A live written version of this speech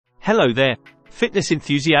Hello there, fitness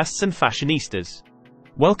enthusiasts and fashionistas.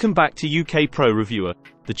 Welcome back to UK Pro Reviewer,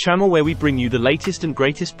 the channel where we bring you the latest and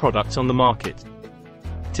greatest products on the market.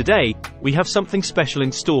 Today, we have something special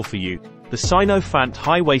in store for you, the SINOPHANT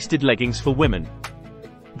high-waisted leggings for women.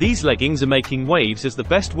 These leggings are making waves as the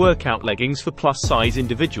best workout leggings for plus-size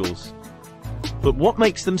individuals. But what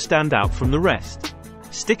makes them stand out from the rest?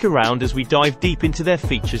 Stick around as we dive deep into their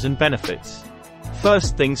features and benefits.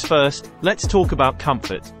 First things first, let's talk about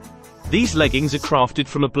comfort. These leggings are crafted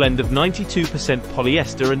from a blend of 92%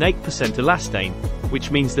 polyester and 8% elastane,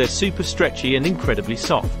 which means they're super stretchy and incredibly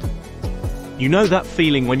soft. You know that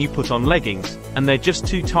feeling when you put on leggings, and they're just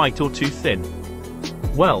too tight or too thin?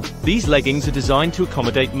 Well, these leggings are designed to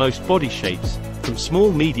accommodate most body shapes, from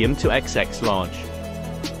small medium to XX large.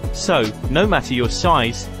 So, no matter your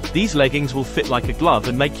size, these leggings will fit like a glove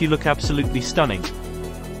and make you look absolutely stunning.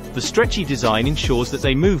 The stretchy design ensures that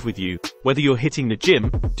they move with you, whether you're hitting the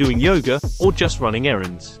gym, doing yoga, or just running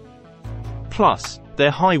errands. Plus,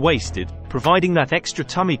 they're high-waisted, providing that extra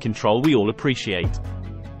tummy control we all appreciate.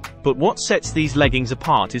 But what sets these leggings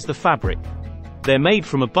apart is the fabric. They're made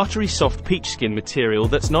from a buttery soft peach skin material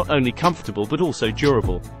that's not only comfortable but also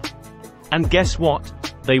durable. And guess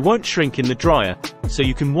what? They won't shrink in the dryer, so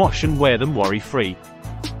you can wash and wear them worry-free.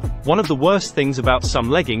 One of the worst things about some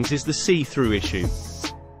leggings is the see-through issue.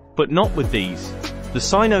 But not with these. The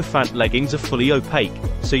SINOPHANT leggings are fully opaque,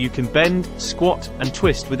 so you can bend, squat, and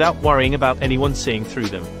twist without worrying about anyone seeing through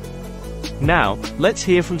them. Now, let's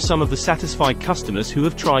hear from some of the satisfied customers who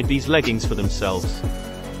have tried these leggings for themselves.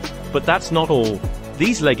 But that's not all.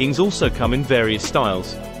 These leggings also come in various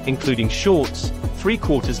styles, including shorts,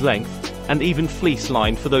 3/4 length, and even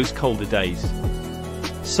fleece-lined for those colder days.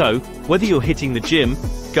 So, whether you're hitting the gym,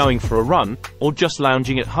 going for a run, or just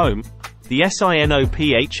lounging at home, the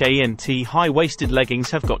SINOPHANT high-waisted leggings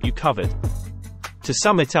have got you covered. To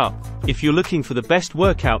sum it up, if you're looking for the best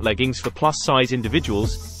workout leggings for plus-size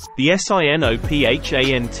individuals, the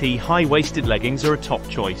SINOPHANT high-waisted leggings are a top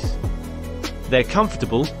choice. They're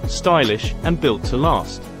comfortable, stylish, and built to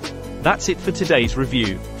last. That's it for today's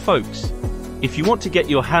review, folks. If you want to get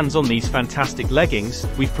your hands on these fantastic leggings,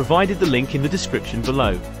 we've provided the link in the description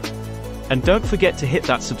below. And don't forget to hit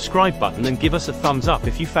that subscribe button and give us a thumbs up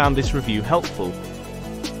if you found this review helpful.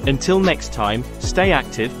 Until next time, stay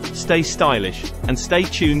active, stay stylish, and stay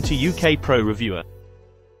tuned to UK Pro Reviewer.